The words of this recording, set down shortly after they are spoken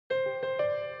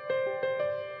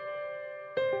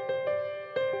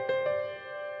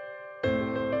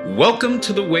Welcome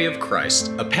to the Way of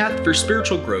Christ, a path for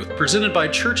spiritual growth presented by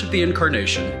Church of the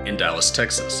Incarnation in Dallas,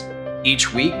 Texas.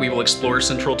 Each week, we will explore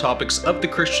central topics of the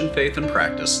Christian faith and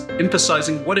practice,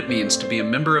 emphasizing what it means to be a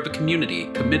member of a community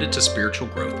committed to spiritual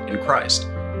growth in Christ.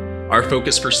 Our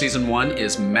focus for Season 1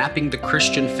 is Mapping the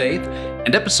Christian Faith,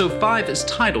 and Episode 5 is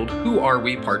titled Who Are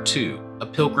We? Part 2, A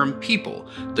Pilgrim People,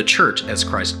 the Church as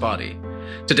Christ's Body.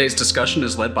 Today's discussion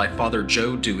is led by Father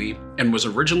Joe Dewey and was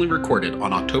originally recorded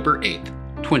on October 8th,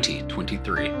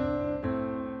 2023.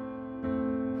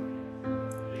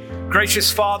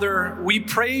 Gracious Father, we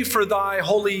pray for thy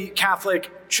holy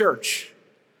Catholic Church.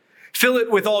 Fill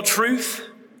it with all truth,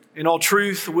 and all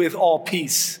truth with all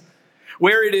peace.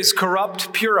 Where it is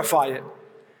corrupt, purify it.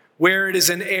 Where it is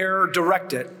in error,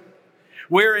 direct it.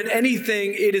 Where in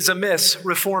anything it is amiss,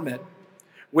 reform it.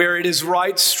 Where it is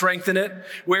right, strengthen it.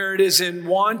 Where it is in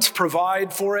want,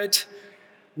 provide for it.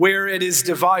 Where it is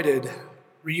divided,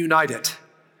 reunite it.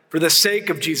 For the sake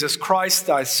of Jesus Christ,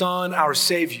 thy Son, our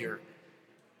Savior.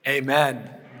 Amen.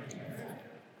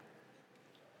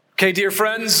 Okay, dear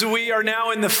friends, we are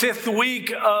now in the 5th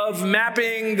week of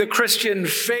mapping the Christian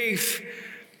faith,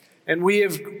 and we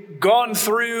have gone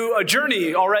through a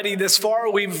journey already this far.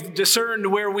 We've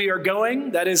discerned where we are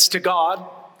going, that is to God.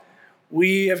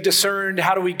 We have discerned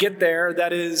how do we get there,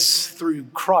 that is through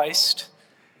Christ.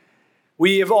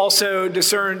 We have also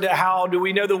discerned how do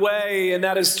we know the way, and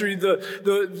that is through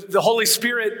the Holy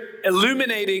Spirit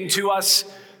illuminating to us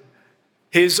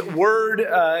His Word,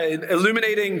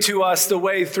 illuminating to us the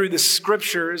way through the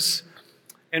Scriptures.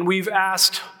 And we've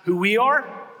asked who we are,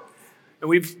 and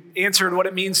we've answered what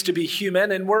it means to be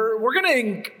human, and we're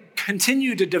going to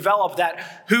continue to develop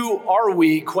that who are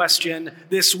we question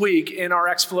this week in our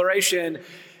exploration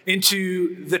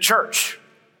into the church.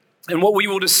 And what we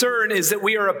will discern is that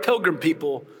we are a pilgrim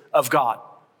people of God.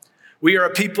 We are a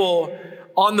people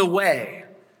on the way.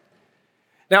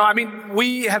 Now,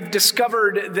 we have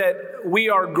discovered that we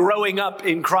are growing up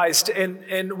in Christ,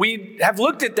 and we have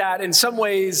looked at that in some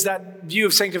ways, that view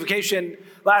of sanctification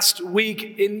last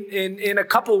week in a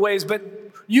couple ways, but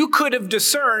you could have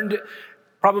discerned,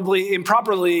 probably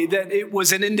improperly, that it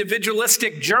was an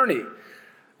individualistic journey.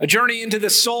 A journey into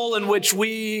the soul in which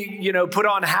we, put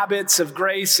on habits of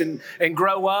grace and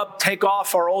grow up, take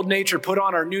off our old nature, put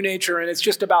on our new nature, and it's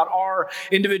just about our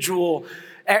individual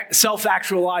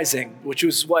self-actualizing, which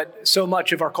is what so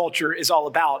much of our culture is all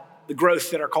about, the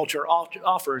growth that our culture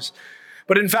offers.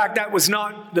 But in fact, that was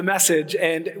not the message,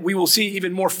 and we will see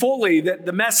even more fully that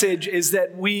the message is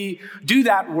that we do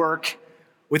that work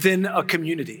within a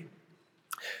community.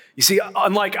 You see,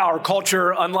 unlike our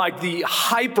culture, unlike the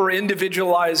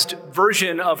hyper-individualized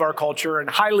version of our culture and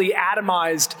highly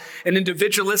atomized and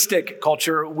individualistic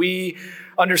culture, we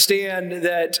understand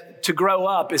that to grow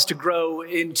up is to grow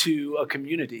into a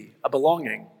community, a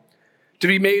belonging. To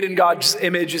be made in God's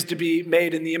image is to be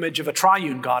made in the image of a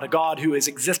triune God, a God who has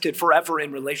existed forever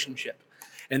in relationship.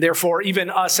 And therefore, even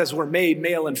us as we're made,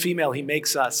 male and female, he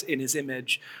makes us in his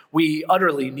image. We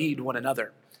utterly need one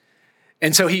another.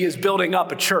 And so he is building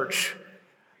up a church,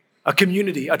 a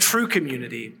community, a true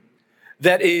community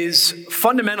that is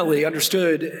fundamentally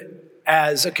understood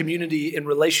as a community in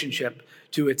relationship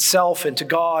to itself and to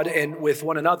God and with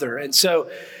one another. And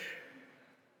so,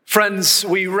 friends,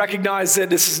 we recognize that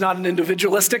this is not an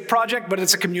individualistic project, but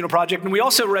it's a communal project. And we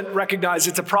also recognize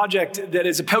it's a project that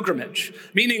is a pilgrimage,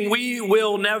 meaning we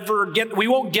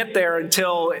won't get there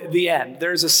until the end.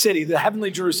 There's a city, the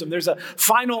heavenly Jerusalem. There's a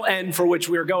final end for which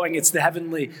we're going. It's the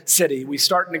heavenly city. We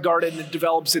start in a garden, it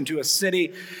develops into a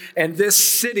city. And this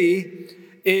city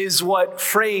is what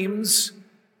frames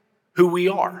who we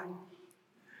are.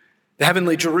 The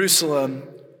heavenly Jerusalem,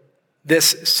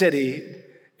 this city,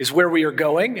 is where we are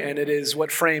going, and it is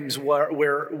what frames where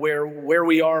we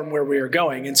are and where we are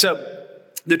going. And so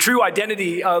the true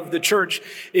identity of the church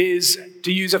is,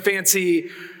 to use a fancy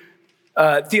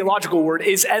theological word,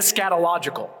 is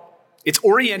eschatological. It's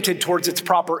oriented towards its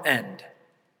proper end,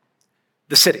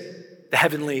 the city, the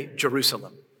heavenly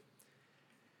Jerusalem.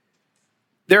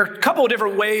 There are a couple of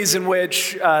different ways in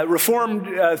which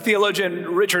Reformed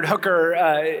theologian Richard Hooker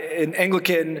in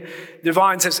Anglican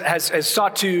Divines has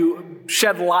sought to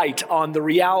shed light on the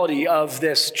reality of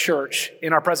this church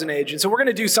in our present age. And so we're going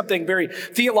to do something very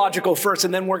theological first,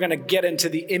 and then we're going to get into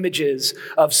the images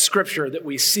of Scripture that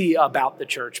we see about the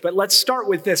church. But let's start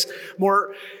with this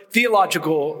more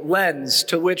theological lens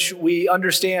to which we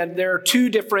understand there are two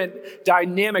different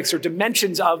dynamics or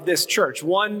dimensions of this church.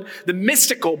 One, the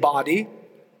mystical body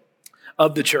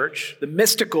of the church, the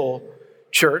mystical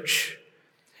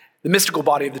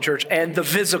body of the church, and the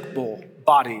visible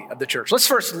body of the church. Let's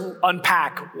first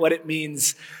unpack what it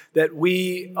means that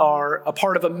we are a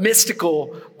part of a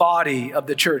mystical body of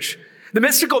the church. The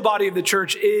mystical body of the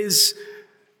church is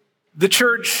the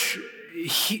church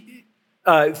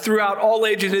throughout all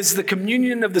ages. It is the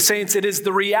communion of the saints. It is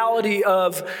the reality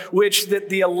of which that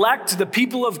the elect, the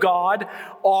people of God,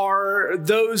 are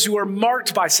those who are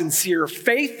marked by sincere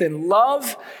faith and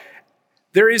love.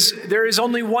 There is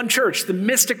only one church, the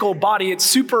mystical body. It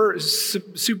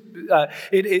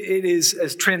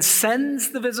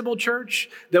transcends the visible church,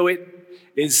 though it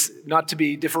is not to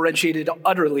be differentiated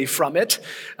utterly from it,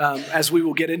 as we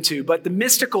will get into. But the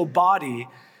mystical body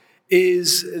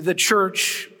is the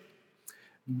church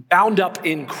bound up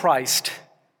in Christ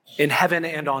in heaven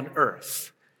and on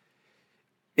earth.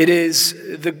 It is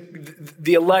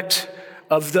the elect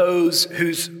of those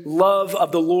whose love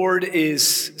of the Lord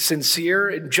is sincere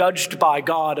and judged by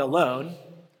God alone.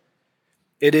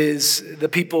 It is the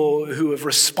people who have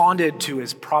responded to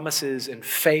his promises in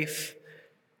faith,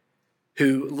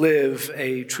 who live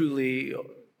a truly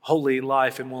holy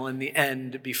life and will in the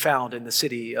end be found in the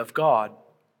city of God.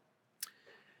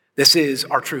 This is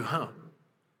our true home,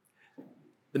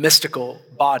 the mystical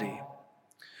body. I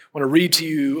want to read to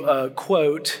you a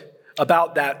quote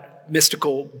about that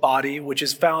mystical body, which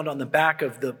is found on the back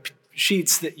of the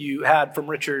sheets that you had from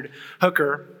Richard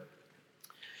Hooker.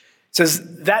 It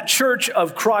says, that church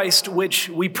of Christ, which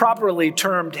we properly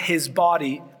termed his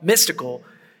body mystical,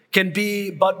 can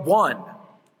be but one.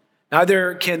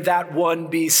 Neither can that one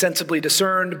be sensibly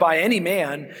discerned by any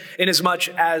man, inasmuch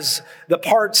as the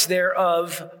parts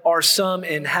thereof are some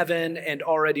in heaven and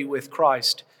already with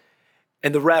Christ,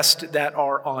 and the rest that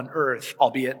are on earth,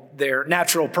 albeit their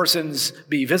natural persons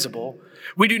be visible.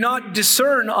 We do not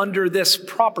discern under this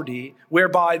property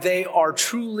whereby they are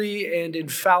truly and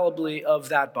infallibly of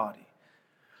that body.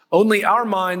 Only our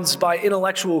minds by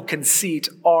intellectual conceit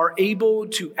are able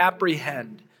to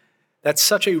apprehend that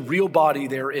such a real body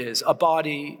there is, a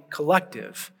body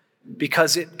collective,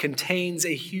 because it contains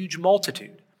a huge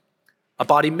multitude, a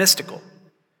body mystical,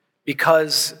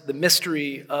 because the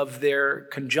mystery of their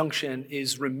conjunction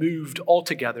is removed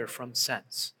altogether from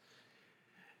sense.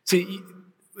 See,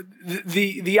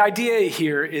 the idea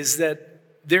here is that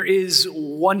there is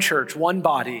one church, one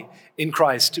body in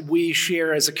Christ. We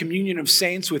share as a communion of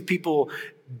saints with people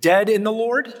dead in the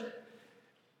Lord,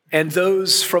 and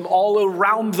those from all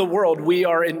around the world. We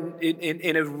are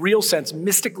in a real sense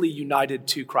mystically united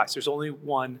to Christ. There's only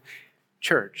one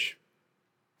church.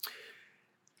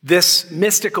 This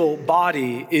mystical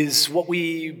body is what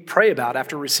we pray about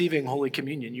after receiving Holy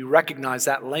Communion. You recognize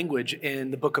that language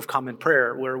in the Book of Common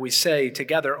Prayer, where we say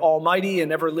together, Almighty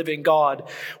and ever-living God,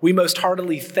 we most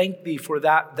heartily thank thee for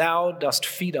that thou dost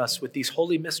feed us with these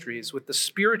holy mysteries, with the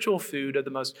spiritual food of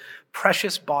the most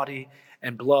precious body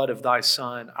and blood of thy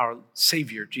Son, our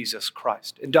Savior, Jesus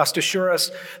Christ, and dost assure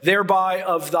us thereby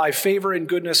of thy favor and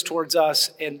goodness towards us,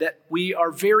 and that we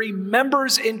are very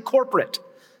members incorporate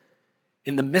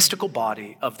in the mystical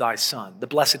body of thy Son, the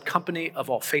blessed company of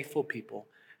all faithful people,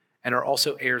 and are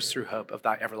also heirs through hope of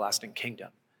thy everlasting kingdom.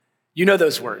 You know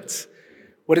those words.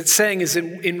 What it's saying is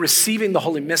in receiving the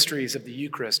holy mysteries of the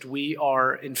Eucharist, we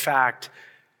are in fact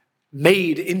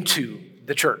made into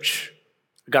the church.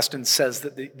 Augustine says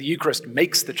that the Eucharist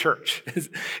makes the church.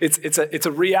 It's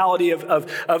a reality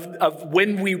of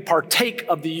when we partake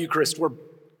of the Eucharist, we're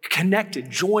connected,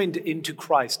 joined into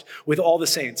Christ with all the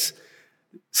saints.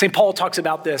 St. Paul talks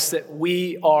about this, that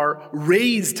we are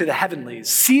raised to the heavenlies,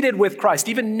 seated with Christ.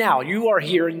 Even now, you are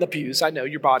here in the pews. I know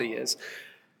your body is.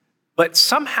 But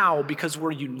somehow, because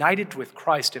we're united with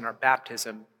Christ in our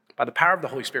baptism, by the power of the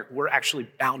Holy Spirit, we're actually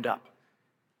bound up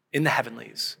in the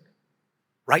heavenlies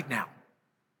right now.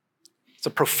 It's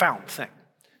a profound thing.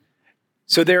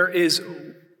 So there is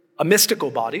a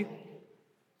mystical body,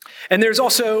 and there's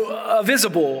also a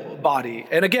visible body.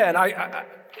 And again,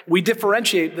 we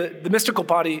differentiate. The mystical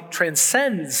body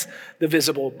transcends the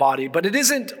visible body, but it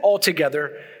isn't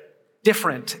altogether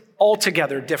different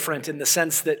in the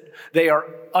sense that they are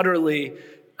utterly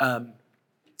they're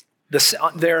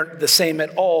the same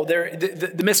at all.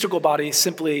 The mystical body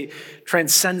simply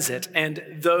transcends it, and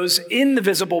those in the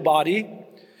visible body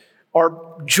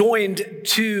are joined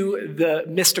to the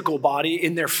mystical body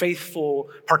in their faithful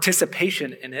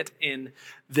participation in it in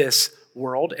this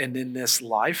world and in this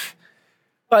life.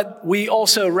 But we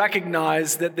also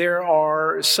recognize that there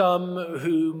are some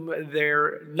whom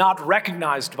they're not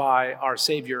recognized by our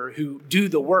Savior who do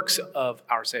the works of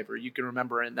our Savior. You can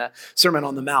remember in the Sermon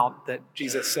on the Mount that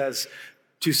Jesus says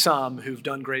to some who've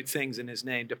done great things in his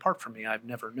name, "Depart from me, I've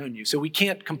never known you." So we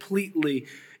can't completely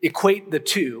equate the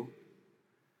two,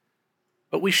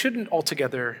 but we shouldn't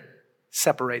altogether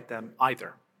separate them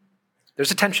either.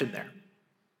 There's a tension there.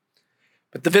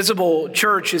 But the visible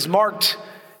church is marked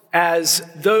as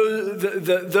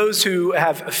those who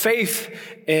have faith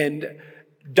and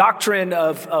doctrine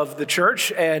of the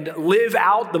church and live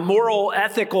out the moral,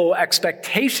 ethical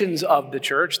expectations of the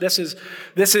church. This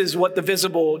is what the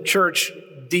visible church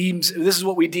deems, this is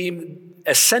what we deem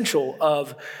essential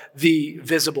of the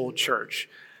visible church.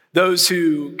 Those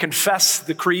who confess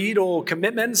the creedal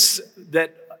commitments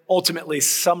that ultimately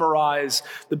summarize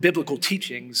the biblical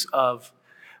teachings of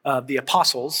the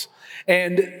apostles,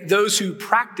 and those who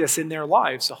practice in their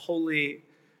lives a holy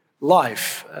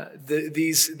life.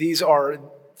 These are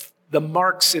the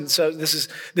marks, and so this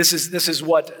is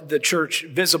what the church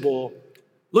visible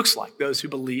looks like. Those who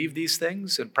believe these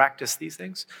things and practice these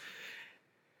things.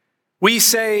 We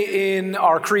say in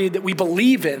our creed that we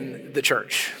believe in the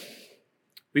church.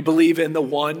 We believe in the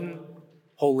one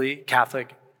holy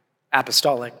Catholic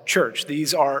apostolic church.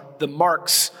 These are the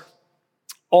marks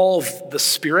of the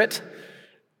Spirit,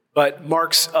 but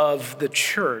marks of the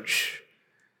church.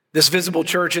 This visible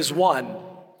church is one.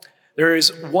 There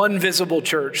is one visible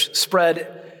church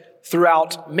spread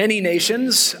throughout many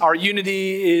nations. Our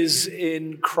unity is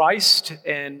in Christ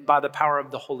and by the power of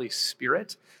the Holy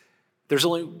Spirit. There's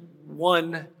only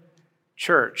one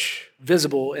church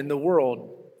visible in the world.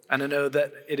 And I know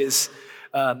that it is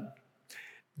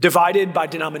divided by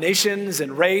denominations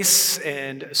and race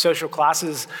and social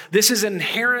classes. This is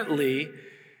inherently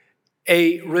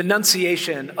a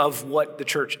renunciation of what the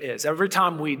church is. Every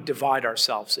time we divide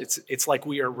ourselves, it's like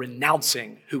we are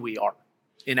renouncing who we are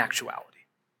in actuality.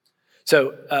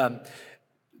 So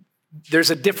there's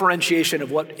a differentiation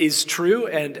of what is true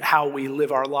and how we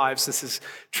live our lives. This is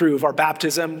true of our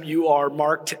baptism. You are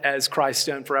marked as Christ's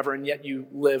own forever, and yet you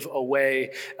live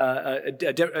away a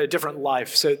different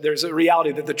life. So there's a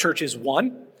reality that the church is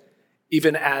one,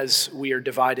 even as we are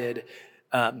divided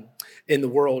in the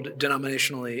world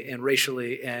denominationally and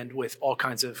racially and with all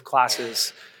kinds of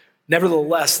classes.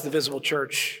 Nevertheless, the visible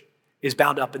church is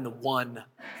bound up in the one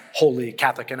holy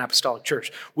Catholic and Apostolic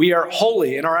Church. We are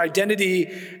holy, and our identity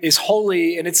is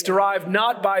holy, and it's derived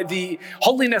not by the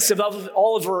holiness of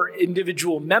all of our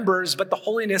individual members, but the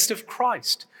holiness of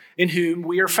Christ, in whom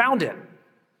we are founded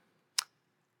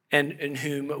and in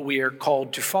whom we are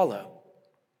called to follow.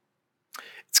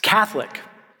 It's Catholic.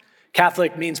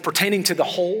 Catholic means pertaining to the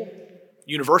whole,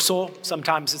 universal,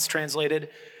 sometimes it's translated.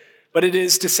 But it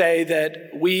is to say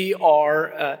that we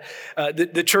are,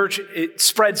 the church, it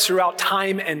spreads throughout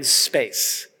time and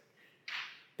space.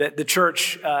 That the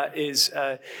church is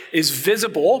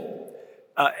visible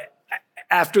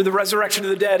after the resurrection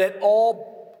of the dead at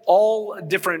all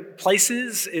different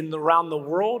places around the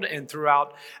world and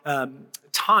throughout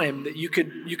time, that you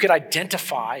could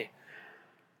identify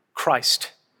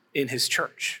Christ in his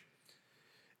church.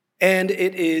 And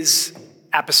it is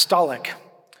apostolic.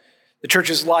 The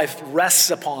church's life rests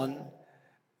upon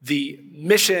the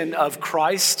mission of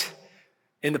Christ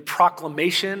and the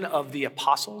proclamation of the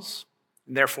apostles,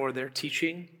 and therefore their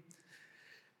teaching.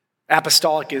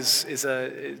 Apostolic is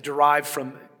derived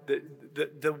from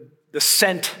the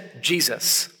sent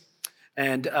Jesus,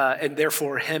 and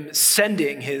therefore him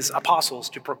sending his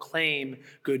apostles to proclaim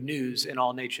good news in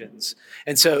all nations.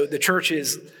 And so the church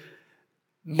is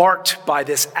marked by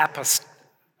this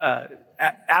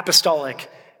apostolic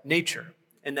nature,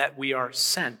 in that we are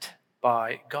sent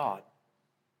by God.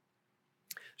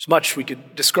 There's much we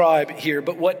could describe here,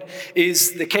 but what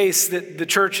is the case that the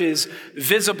church is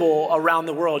visible around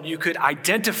the world? You could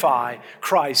identify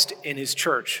Christ in his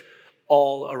church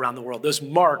all around the world. Those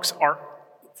marks are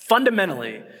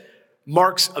fundamentally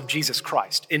marks of Jesus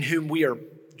Christ, in whom we are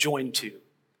joined to.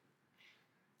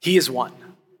 He is one.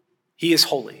 He is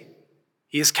holy.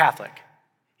 He is Catholic.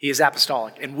 He is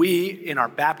apostolic. And we, in our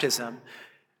baptism,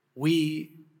 we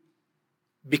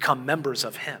become members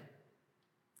of him.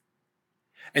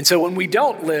 And so when we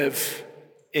don't live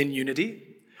in unity,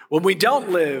 when we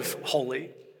don't live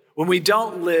holy, when we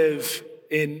don't live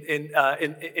in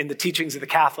the teachings of the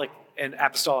Catholic and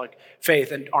apostolic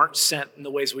faith and aren't sent in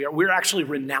the ways we are, we're actually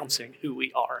renouncing who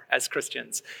we are as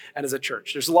Christians and as a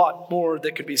church. There's a lot more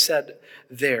that could be said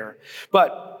there.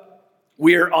 But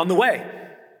we're on the way.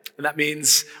 And that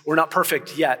means we're not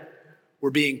perfect yet.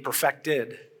 We're being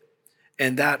perfected.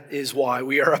 And that is why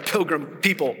we are a pilgrim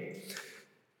people.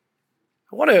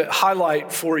 I want to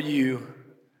highlight for you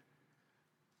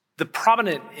the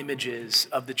prominent images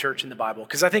of the church in the Bible,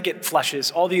 because I think it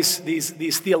fleshes, all these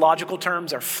theological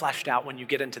terms are fleshed out when you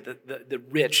get into the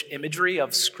rich imagery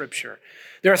of Scripture.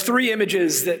 There are three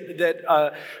images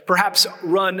that perhaps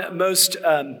run most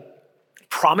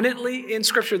prominently in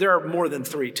Scripture. There are more than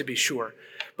three, to be sure.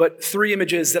 but three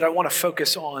images that I want to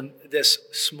focus on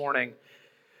this morning.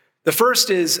 The first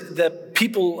is the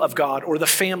people of God, or the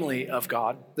family of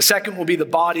God. The second will be the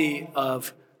body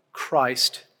of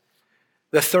Christ.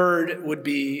 The third would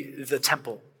be the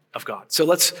temple of God. So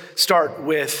let's start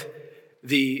with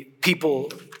the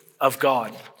people of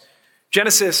God.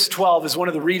 Genesis 12 is one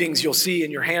of the readings you'll see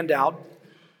in your handout.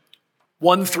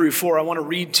 1 through 4, I want to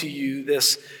read to you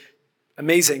this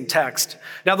amazing text.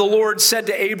 Now the Lord said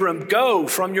to Abram, "Go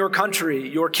from your country,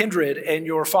 your kindred, and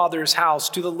your father's house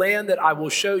to the land that I will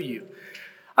show you.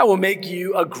 I will make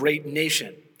you a great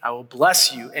nation. I will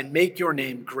bless you and make your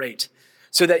name great,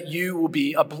 so that you will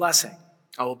be a blessing.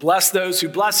 I will bless those who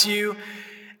bless you,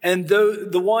 and the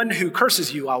one who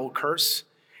curses you I will curse.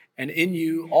 And in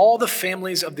you all the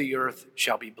families of the earth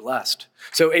shall be blessed."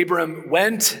 So Abram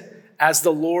went as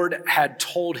the Lord had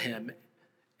told him,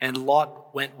 and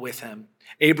Lot went with him.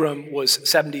 Abram was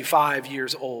 75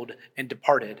 years old and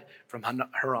departed from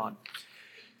Haran.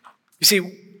 You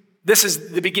see, this is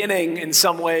the beginning in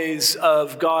some ways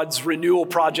of God's renewal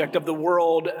project of the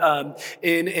world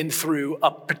in and through a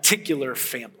particular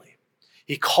family.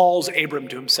 He calls Abram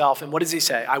to himself, and what does he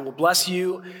say? "I will bless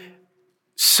you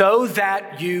so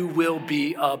that you will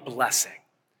be a blessing.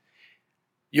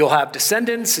 You'll have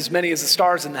descendants as many as the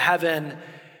stars in the heaven,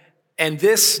 and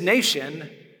this nation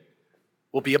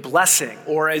will be a blessing,"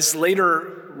 or as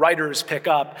later writers pick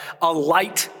up, a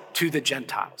light to the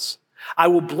Gentiles. I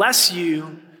will bless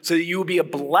you so that you will be a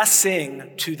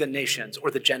blessing to the nations,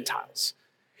 or the Gentiles.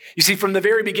 You see, from the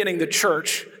very beginning, the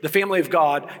church, the family of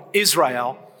God,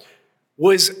 Israel,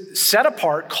 was set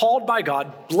apart, called by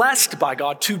God, blessed by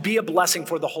God to be a blessing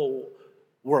for the whole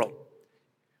world.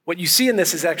 What you see in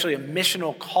this is actually a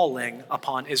missional calling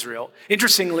upon Israel.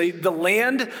 Interestingly, the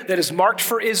land that is marked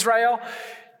for Israel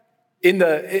in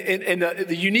the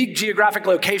unique geographic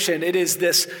location, it is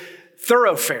this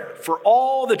thoroughfare for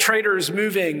all the traders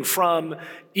moving from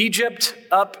Egypt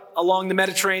up along the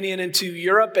Mediterranean into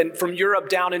Europe, and from Europe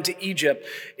down into Egypt.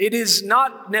 It is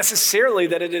not necessarily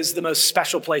that it is the most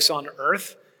special place on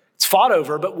earth. It's fought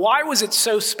over, but why was it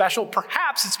so special?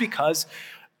 Perhaps it's because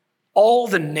all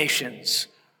the nations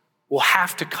will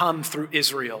have to come through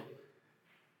Israel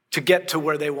to get to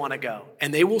where they want to go.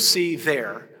 And they will see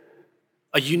there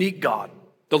a unique God,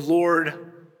 the Lord,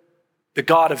 the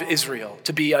God of Israel,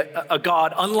 to be a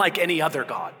God unlike any other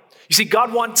God. You see,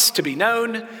 God wants to be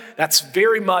known. That's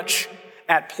very much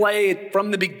at play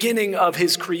from the beginning of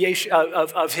his creation,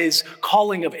 of his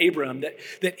calling of Abram,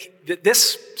 that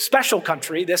this special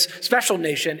country, this special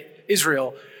nation,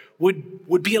 Israel,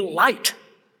 would be a light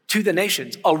to the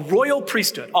nations, a royal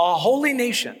priesthood, a holy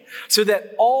nation, so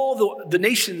that all the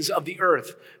nations of the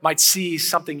earth might see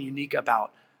something unique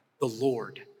about the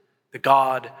Lord, the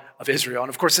God of Israel. And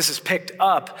of course, this is picked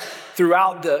up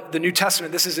throughout the New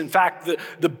Testament. This is, in fact,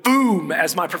 the boom,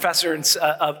 as my professor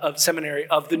of seminary,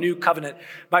 of the New Covenant,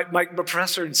 my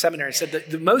professor in seminary said that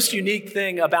the most unique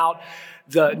thing about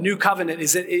the New Covenant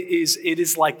is it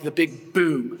is like the big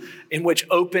boom in which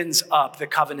opens up the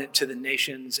covenant to the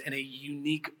nations in a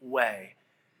unique way.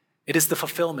 It is the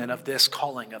fulfillment of this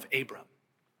calling of Abram,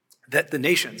 that the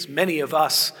nations, many of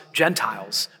us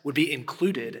Gentiles, would be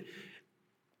included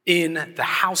in the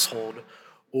household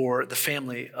or the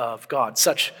family of God,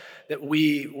 such that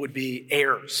we would be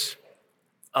heirs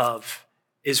of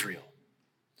Israel.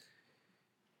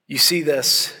 You see,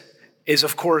 this is,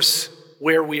 of course,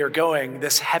 where we are going.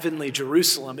 This heavenly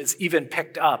Jerusalem is even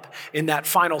picked up in that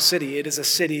final city. It is a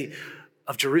city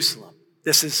of Jerusalem.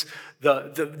 This is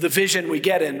the vision we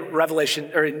get in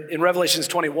Revelation, or in Revelations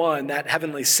 21, that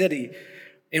heavenly city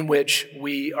in which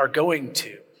we are going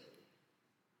to.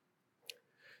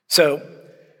 So,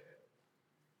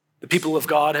 the people of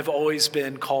God have always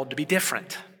been called to be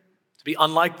different, to be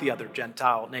unlike the other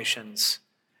Gentile nations.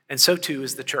 And so too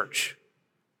is the church,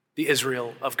 the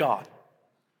Israel of God.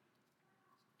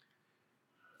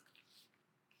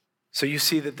 So you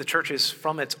see that the church is,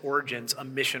 from its origins, a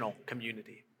missional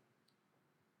community.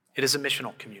 It is a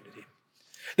missional community.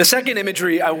 The second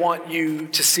imagery I want you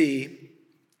to see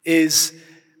is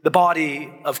the body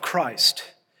of Christ.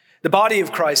 The body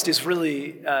of Christ is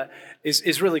really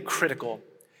critical.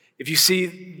 If you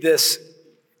see this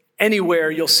anywhere,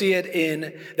 you'll see it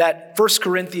in that 1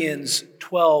 Corinthians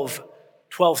 12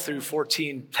 through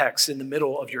 14 text in the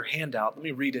middle of your handout. Let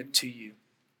me read it to you.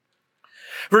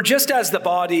 "For just as the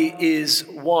body is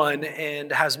one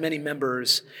and has many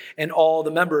members, and all the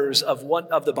members of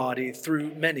the body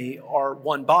through many are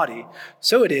one body,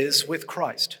 so it is with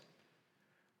Christ.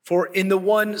 For in the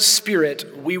one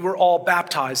Spirit we were all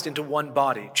baptized into one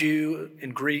body, Jew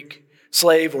and Greek,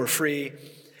 slave or free,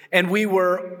 And we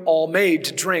were all made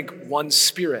to drink one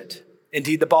spirit.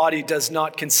 Indeed, the body does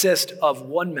not consist of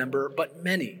one member, but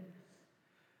many.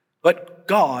 But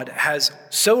God has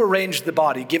so arranged the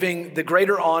body, giving the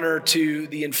greater honor to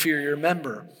the inferior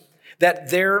member, that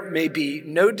there may be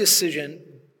no dissension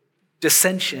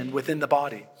within the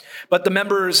body, but the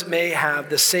members may have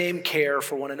the same care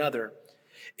for one another.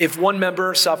 If one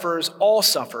member suffers, all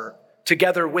suffer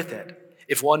together with it.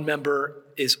 If one member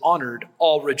is honored,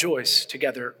 all rejoice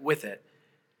together with it.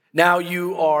 Now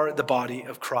you are the body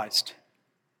of Christ,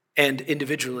 and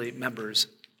individually members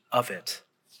of it.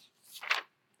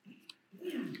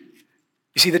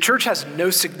 You see, the church has no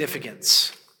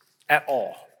significance at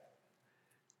all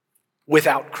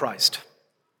without Christ.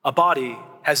 A body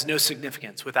has no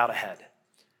significance without a head.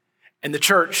 And the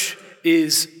church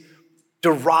is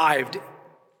derived,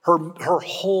 her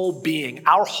whole being,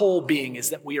 our whole being is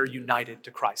that we are united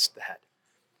to Christ, the head.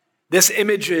 This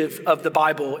image of the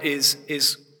Bible of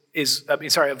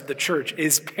the church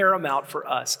is paramount for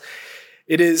us.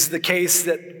 It is the case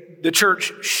that the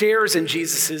church shares in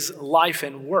Jesus' life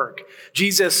and work.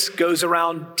 Jesus goes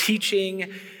around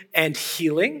teaching and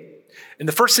healing. And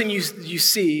the first thing you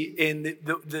see in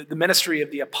the ministry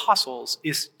of the apostles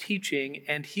is teaching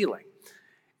and healing.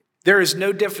 There is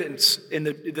no difference in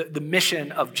the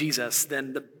mission of Jesus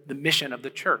than the mission of the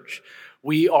church.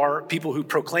 We are people who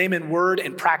proclaim in word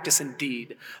and practice in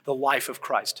deed the life of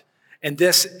Christ. And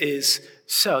this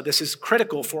is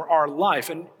critical for our life.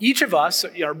 And each of us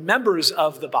are members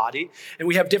of the body, and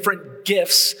we have different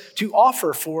gifts to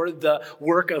offer for the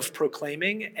work of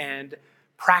proclaiming and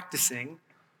practicing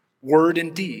word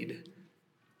and deed.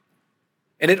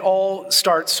 And it all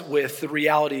starts with the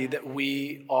reality that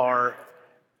we are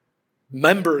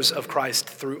members of Christ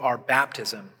through our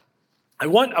baptism. I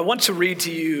want to read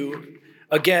to you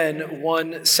again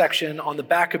one section on the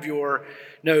back of your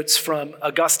notes from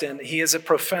Augustine. He has a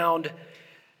profound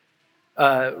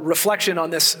reflection on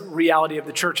this reality of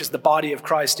the church as the body of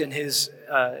Christ in his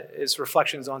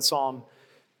reflections on Psalm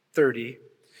 30.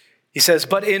 He says,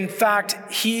 "But in fact,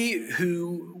 he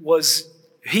who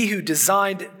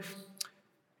designed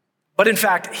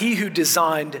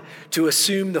to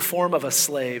assume the form of a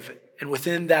slave, and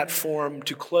within that form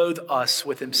to clothe us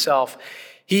with himself,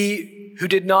 he who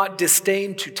did not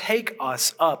disdain to take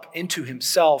us up into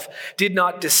himself, did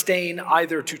not disdain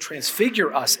either to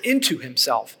transfigure us into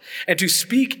himself and to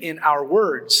speak in our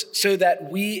words, so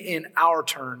that we in our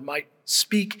turn might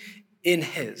speak in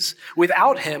his.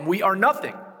 Without him, we are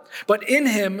nothing, but in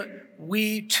him,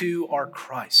 we too are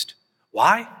Christ."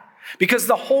 Why? Because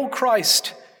the whole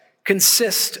Christ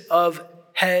consists of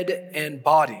head and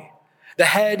body. The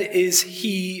head is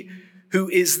he who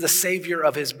is the Savior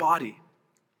of his body.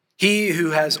 He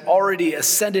who has already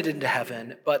ascended into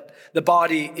heaven, but the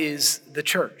body is the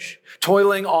church,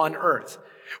 toiling on earth.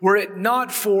 Were it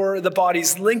not for the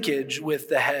body's linkage with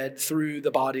the head through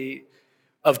the body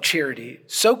of charity,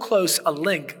 so close a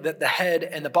link that the head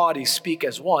and the body speak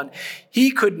as one,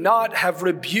 he could not have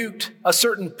rebuked a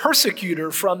certain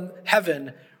persecutor from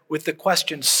heaven with the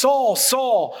question, "Saul,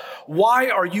 Saul, why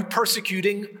are you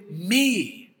persecuting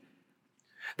me?"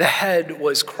 The head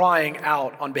was crying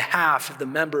out on behalf of the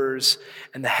members,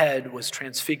 and the head was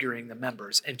transfiguring the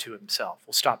members into himself.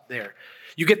 We'll stop there.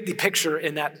 You get the picture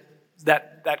in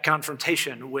that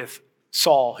confrontation with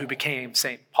Saul, who became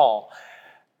St. Paul,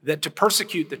 that to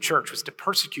persecute the church was to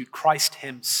persecute Christ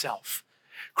himself.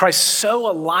 Christ so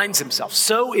aligns himself,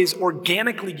 so is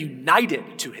organically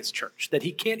united to his church that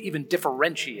he can't even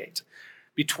differentiate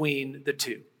between the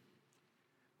two.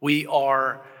 We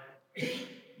are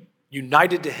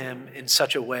united to him in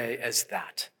such a way as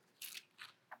that.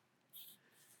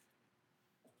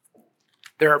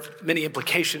 There are many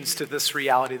implications to this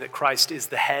reality that Christ is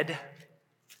the head,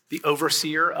 the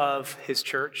overseer of his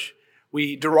church.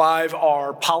 We derive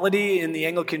our polity in the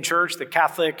Anglican Church, the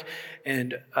Catholic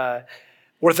and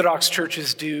Orthodox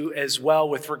churches do as well,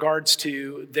 with regards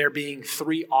to there being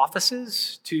three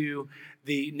offices to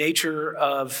the nature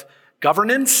of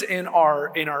governance in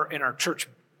our church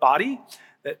body.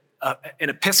 An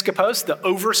episcopos, the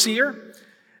overseer,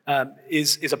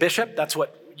 is a bishop. That's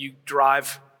what you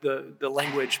derive the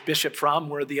language bishop from.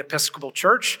 We're the Episcopal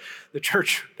Church, the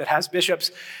church that has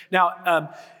bishops. Now,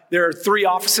 there are three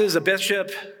offices: a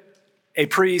bishop, a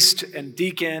priest, and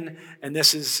deacon, and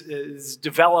this is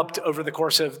developed over the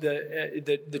course of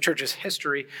the church's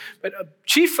history. But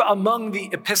chief among the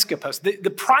episcopos,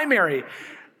 the primary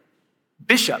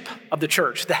bishop of the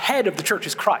church, the head of the church,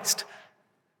 is Christ.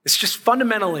 It's just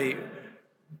fundamentally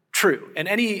true. And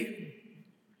any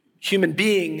human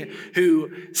being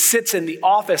who sits in the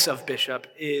office of bishop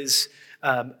is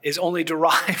is only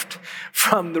derived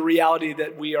from the reality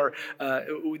that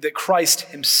that Christ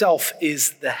himself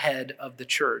is the head of the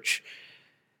church.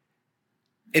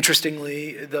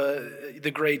 Interestingly,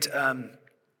 the great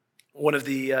one of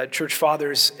the church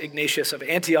fathers, Ignatius of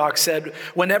Antioch, said,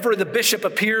 "Whenever the bishop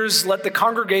appears, let the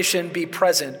congregation be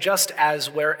present, just as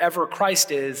wherever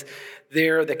Christ is,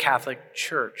 there the Catholic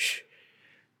Church."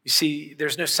 You see,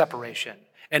 there's no separation.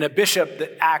 And a bishop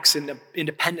that acts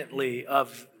independently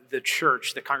of the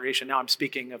church, the congregation, now I'm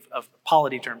speaking of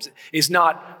polity terms, is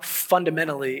not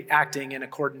fundamentally acting in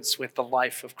accordance with the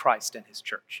life of Christ and his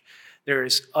church. There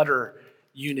is utter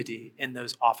unity in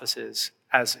those offices,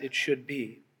 as it should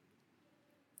be.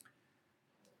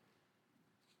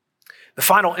 The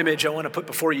final image I want to put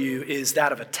before you is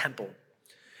that of a temple.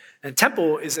 And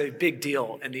temple is a big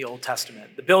deal in the Old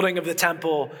Testament. The building of the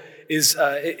temple is,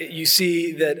 you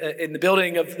see that in the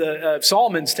building of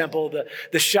Solomon's temple,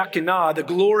 the Shekinah, the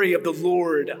glory of the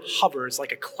Lord hovers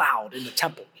like a cloud in the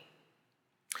temple.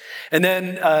 And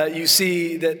then you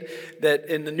see that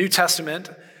in the New Testament,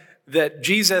 that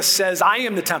Jesus says, "I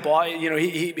am the temple."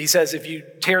 He says, "If you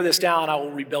tear this down, I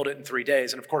will rebuild it in 3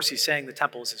 days." And of course, he's saying the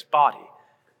temple is his body.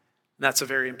 And that's a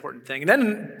very important thing. And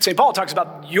then St. Paul talks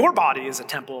about your body is a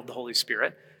temple of the Holy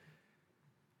Spirit.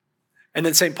 And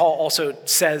then St. Paul also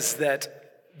says that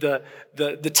the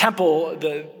temple,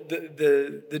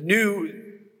 the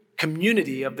new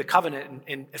community of the covenant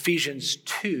in Ephesians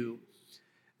 2,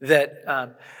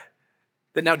 that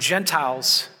now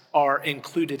Gentiles are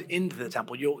included into the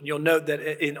temple. You'll note that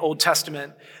in Old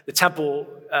Testament, the temple,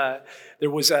 there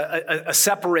was a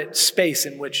separate space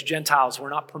in which Gentiles were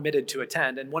not permitted to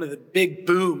attend. And one of the big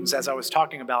booms, as I was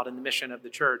talking about in the mission of the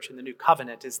church in the new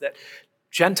covenant, is that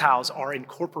Gentiles are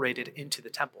incorporated into the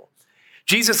temple.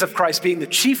 Jesus of Christ being the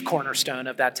chief cornerstone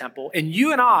of that temple, and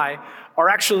you and I are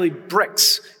actually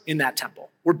bricks in that temple.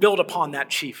 We're built upon that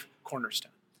chief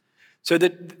cornerstone. So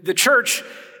the church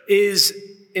is,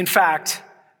 in fact,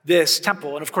 this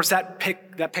temple. And of course, that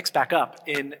picks back up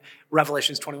in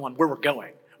Revelations 21, where we're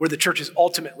going, where the church is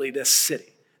ultimately this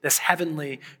city, this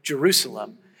heavenly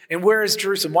Jerusalem. And where is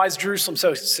Jerusalem? Why is Jerusalem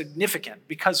so significant?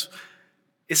 Because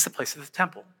it's the place of the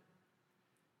temple.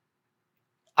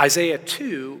 Isaiah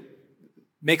 2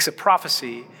 makes a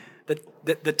prophecy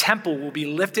that the temple will be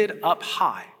lifted up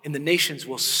high and the nations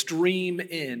will stream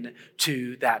in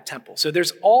to that temple. So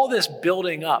there's all this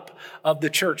building up of the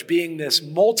church being this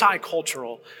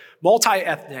multicultural,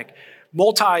 multi-ethnic,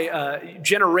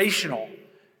 multi-generational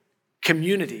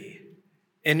community,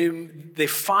 and they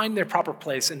find their proper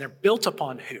place, and they're built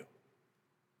upon who?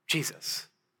 Jesus,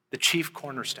 the chief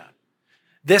cornerstone.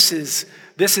 This is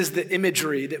the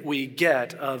imagery that we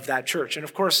get of that church. And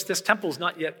of course, this temple is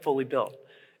not yet fully built,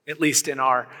 at least in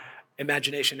our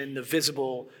imagination, in the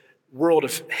visible world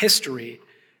of history.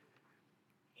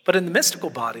 But in the mystical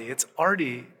body, it's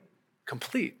already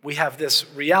complete. We have this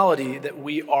reality that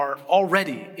we are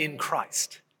already in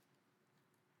Christ.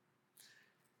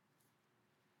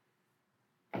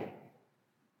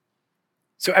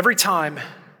 So every time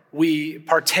we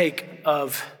partake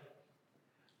of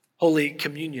Holy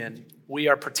Communion, we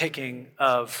are partaking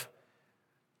of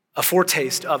a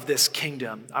foretaste of this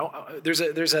kingdom. There's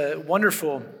a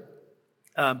wonderful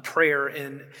prayer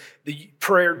in the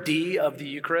prayer D of the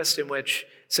Eucharist, in which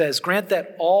it says, "Grant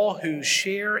that all who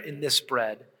share in this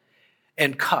bread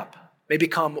and cup may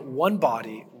become one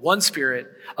body, one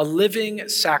spirit, a living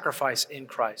sacrifice in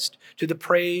Christ, to the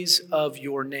praise of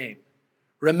your name.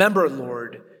 Remember,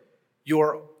 Lord,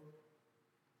 your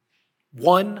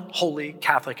one holy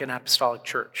Catholic and Apostolic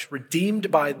Church,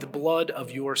 redeemed by the blood of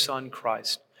your Son,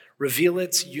 Christ. Reveal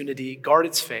its unity, guard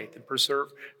its faith, and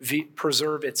preserve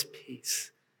its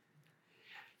peace."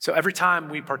 So every time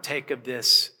we partake of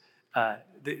this,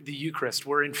 the Eucharist,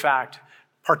 we're in fact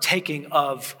partaking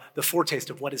of the foretaste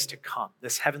of what is to come,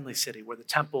 this heavenly city where the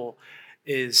temple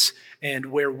is and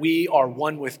where we are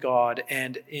one with God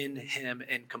and in him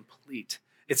and complete.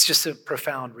 It's just a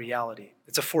profound reality.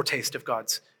 It's a foretaste of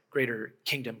God's greater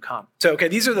kingdom come. So, okay,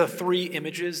 these are the three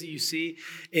images that you see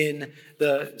in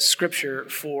the scripture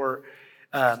for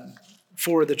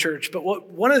the church. But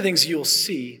one of the things you'll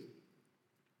see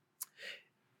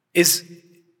is,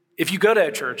 if you go to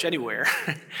a church anywhere,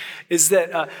 is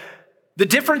that the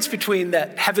difference between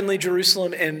that heavenly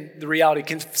Jerusalem and the reality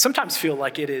can sometimes feel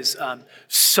like it is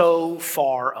so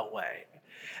far away.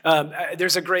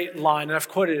 There's a great line, and I've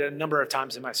quoted it a number of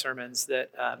times in my sermons,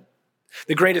 that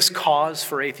the greatest cause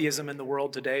for atheism in the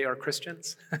world today are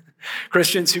Christians.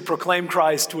 Christians who proclaim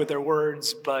Christ with their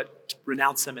words, but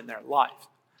renounce him in their life.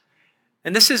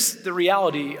 And this is the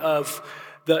reality of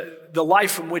the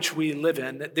life in which we live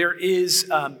in, that there is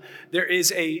a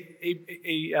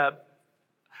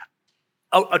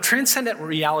transcendent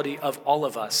reality of all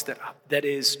of us that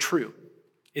is true.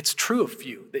 It's true of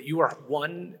you, that you are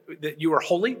one, that you are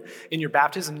holy in your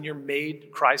baptism and you're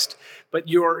made Christ, but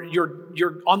you're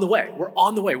on the way. We're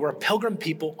on the way. We're a pilgrim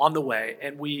people on the way,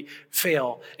 and we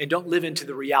fail and don't live into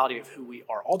the reality of who we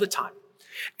are all the time.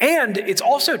 And it's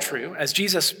also true, as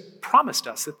Jesus promised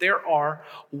us, that there are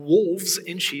wolves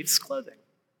in sheep's clothing.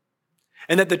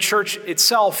 And that the church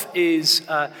itself is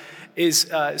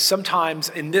sometimes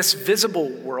in this visible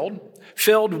world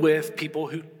filled with people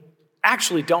who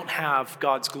actually don't have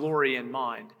God's glory in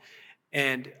mind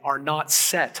and are not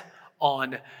set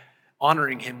on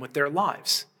honoring him with their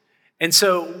lives. And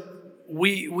so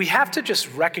we have to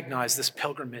just recognize this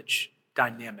pilgrimage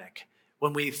dynamic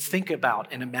when we think about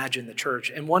and imagine the church.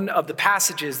 And one of the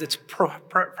passages that's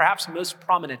perhaps most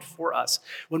prominent for us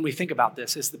when we think about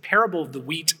this is the parable of the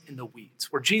wheat and the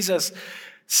weeds, where Jesus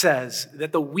says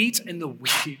that the wheat and the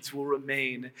weeds will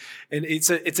remain. And it's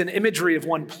an imagery of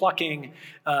one plucking,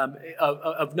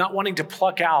 of not wanting to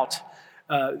pluck out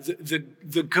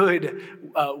the good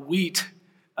wheat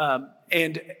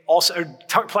and also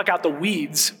pluck out the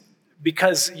weeds,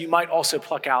 because you might also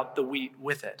pluck out the wheat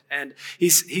with it. And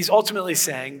he's ultimately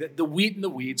saying that the wheat and the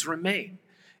weeds remain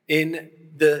in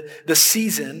the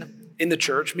season in the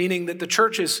church, meaning that the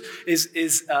church is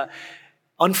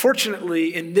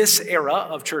unfortunately, in this era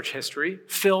of church history,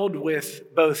 filled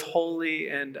with both holy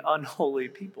and unholy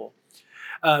people.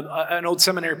 An old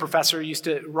seminary professor used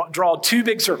to draw two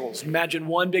big circles. Imagine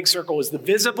one big circle is the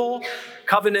visible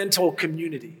covenantal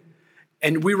community.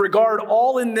 And we regard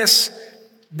all in this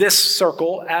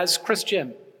circle as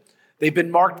Christian. They've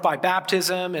been marked by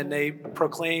baptism and they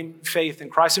proclaim faith in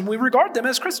Christ, and we regard them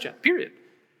as Christian, period.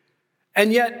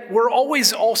 And yet, we're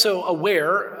always also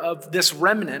aware of this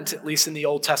remnant, at least in the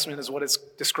Old Testament is what it's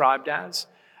described as,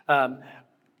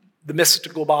 the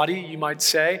mystical body, you might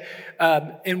say,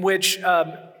 in which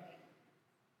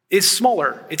is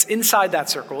smaller. It's inside that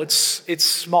circle. It's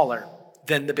smaller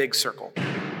than the big circle.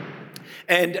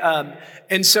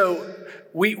 And so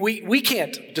we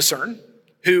can't discern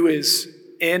who is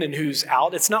in and who's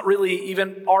out. It's not really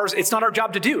even ours. It's not our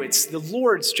job to do. It's the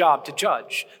Lord's job to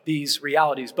judge these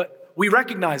realities. But we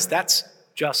recognize that's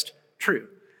just true.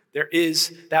 There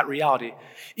is that reality.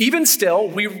 Even still,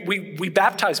 we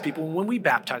baptize people. And when we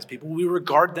baptize people, we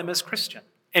regard them as Christian.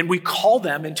 And we call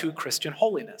them into Christian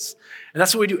holiness. And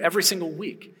that's what we do every single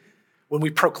week when we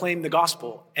proclaim the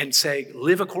gospel and say,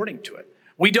 live according to it.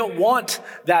 We don't want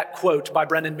that quote by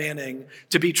Brennan Manning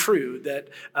to be true, that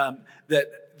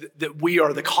we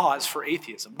are the cause for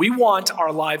atheism. We want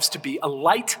our lives to be a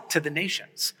light to the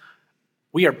nations.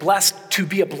 We are blessed to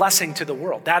be a blessing to the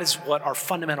world. That is what our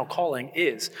fundamental calling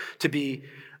is, to be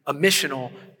a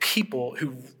missional people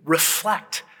who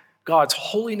reflect God's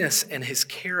holiness and his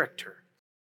character.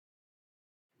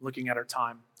 Looking at our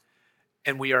time,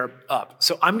 and we are up.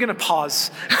 So I'm going to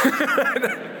pause.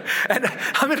 And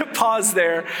I'm going to pause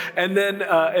there and then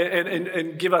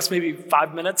and give us maybe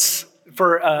 5 minutes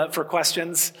for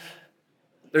questions.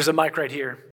 There's a mic right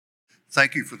here.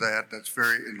 Thank you for that. That's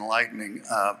very enlightening.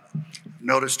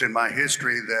 Noticed in my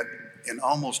history that in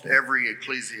almost every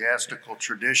ecclesiastical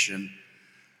tradition,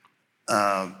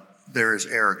 there is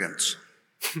arrogance.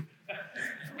 I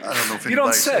don't know if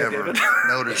anybody's ever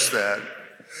noticed that.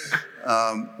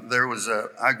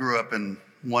 I grew up in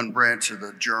one branch of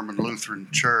the German Lutheran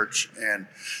Church, and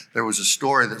there was a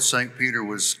story that St. Peter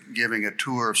was giving a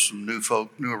tour of some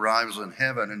new arrivals in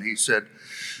heaven, and he said,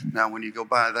 now when you go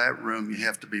by that room, you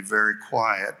have to be very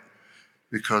quiet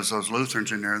because those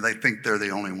Lutherans in there, they think they're the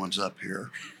only ones up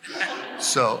here.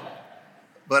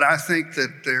 But I think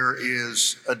that there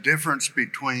is a difference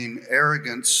between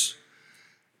arrogance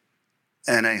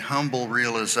and a humble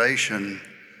realization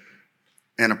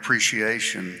and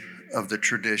appreciation of the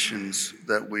traditions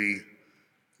that we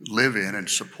live in and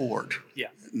support. Yeah.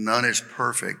 None is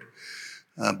perfect.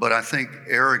 But I think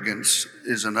arrogance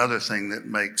is another thing that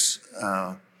makes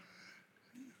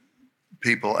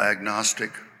people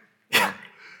agnostic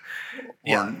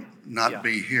or not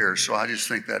be here. So I just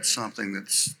think that's something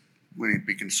that's we need to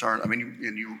be concerned. I mean,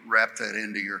 and you wrap that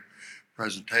into your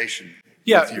presentation.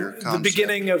 Yeah, with your concept. The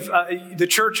beginning of the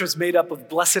church was made up of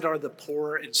blessed are the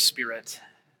poor in spirit.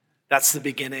 That's the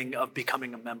beginning of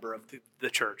becoming a member of the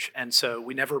church. And so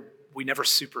we never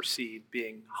supersede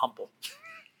being humble.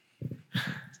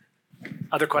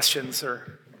 Other questions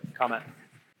or comment?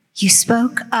 You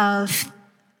spoke of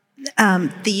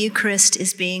the Eucharist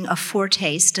as being a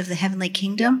foretaste of the heavenly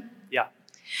kingdom. Yeah.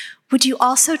 Would you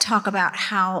also talk about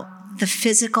how the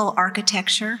physical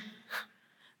architecture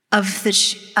of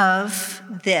this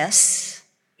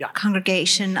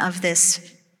congregation, of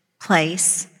this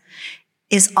place,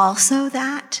 is also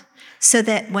that, so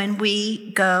that when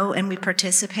we go and we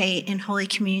participate in Holy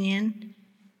Communion,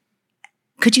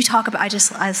 could you talk about, I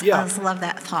just love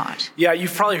that thought. Yeah,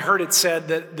 you've probably heard it said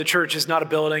that the church is not a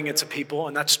building, it's a people,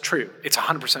 and that's true. It's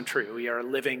 100% true. We are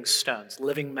living stones,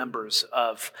 living members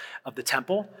of the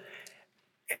temple.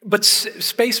 But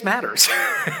space matters.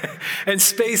 And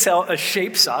space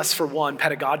shapes us, for one,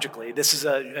 pedagogically. This is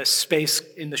a space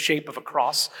in the shape of a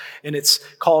cross, and it's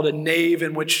called a nave,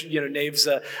 in which, nave's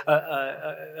a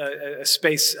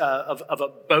space of a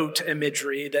boat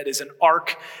imagery that is an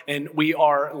ark, and we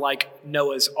are like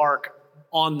Noah's ark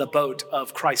on the boat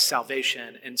of Christ's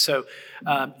salvation. And so,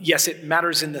 yes, it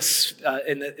matters in this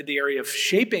in the area of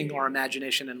shaping our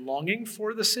imagination and longing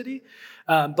for the city.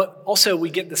 But also we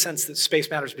get the sense that space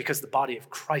matters because the body of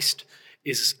Christ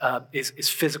is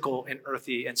physical and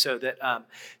earthy, and so that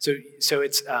so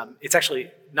it's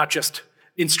actually not just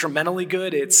instrumentally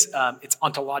good; it's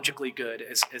ontologically good,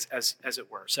 as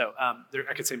it were. So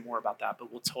I could say more about that,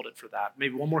 but we'll hold it for that.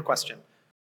 Maybe one more question.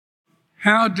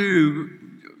 How do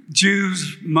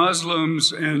Jews,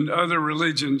 Muslims, and other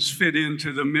religions fit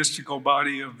into the mystical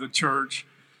body of the church?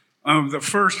 The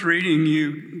first reading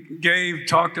you gave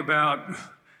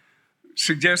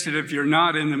suggested if you're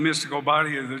not in the mystical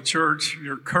body of the church,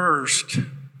 you're cursed.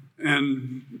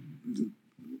 And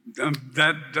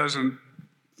that doesn't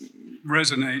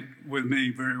resonate with me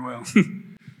very well.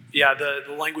 Yeah, the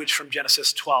language from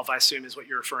Genesis 12, I assume, is what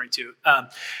you're referring to.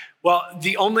 Well,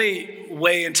 the only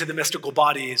way into the mystical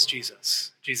body is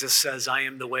Jesus. Jesus says, I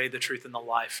am the way, the truth, and the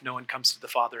life. No one comes to the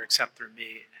Father except through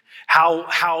me.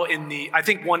 I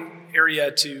think one area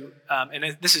to,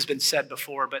 and this has been said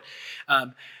before, but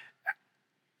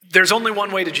there's only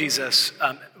one way to Jesus.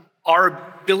 Our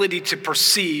ability to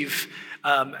perceive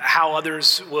how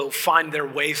others will find their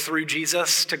way through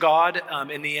Jesus to God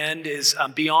in the end is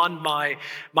beyond my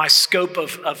scope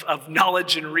of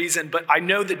knowledge and reason, but I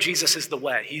know that Jesus is the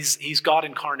way. He's God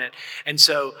incarnate, and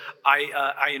so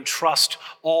I entrust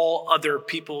all other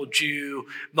people, Jew,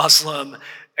 Muslim,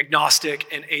 agnostic,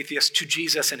 and atheist, to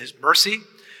Jesus and his mercy.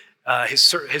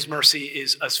 His mercy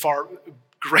is as far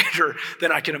greater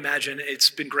than I can imagine.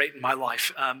 It's been great in my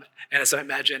life, and as I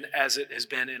imagine, as it has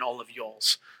been in all of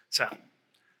y'all's. So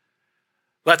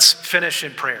let's finish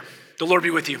in prayer. The Lord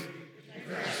be with you.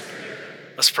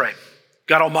 Let's pray.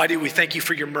 God Almighty, we thank you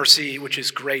for your mercy, which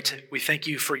is great. We thank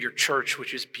you for your church,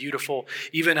 which is beautiful,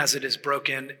 even as it is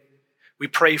broken. We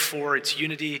pray for its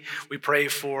unity. We pray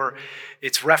for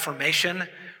its reformation.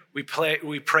 We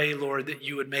pray, Lord, that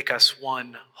you would make us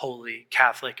one holy,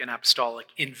 Catholic, and apostolic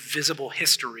in visible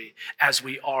history as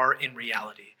we are in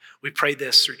reality. We pray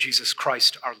this through Jesus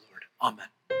Christ our Lord. Amen.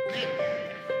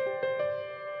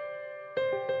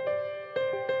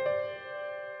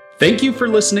 Thank you for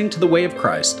listening to The Way of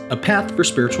Christ, a path for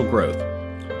spiritual growth.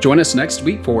 Join us next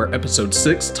week for episode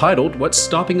 6, titled What's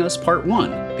Stopping Us, Part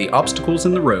 1, The Obstacles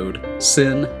in the Road,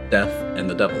 Sin, Death, and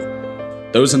the Devil.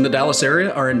 Those in the Dallas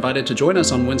area are invited to join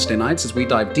us on Wednesday nights as we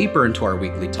dive deeper into our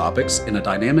weekly topics in a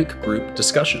dynamic group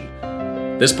discussion.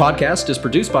 This podcast is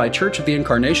produced by Church of the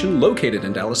Incarnation, located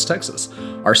in Dallas, Texas.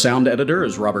 Our sound editor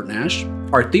is Robert Nash.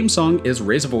 Our theme song is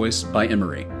Raise a Voice by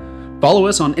Emery. Follow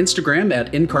us on Instagram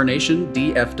at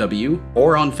IncarnationDFW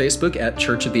or on Facebook at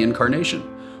Church of the Incarnation.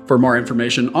 For more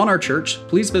information on our church,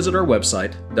 please visit our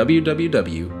website,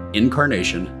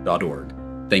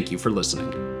 www.incarnation.org. Thank you for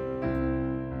listening.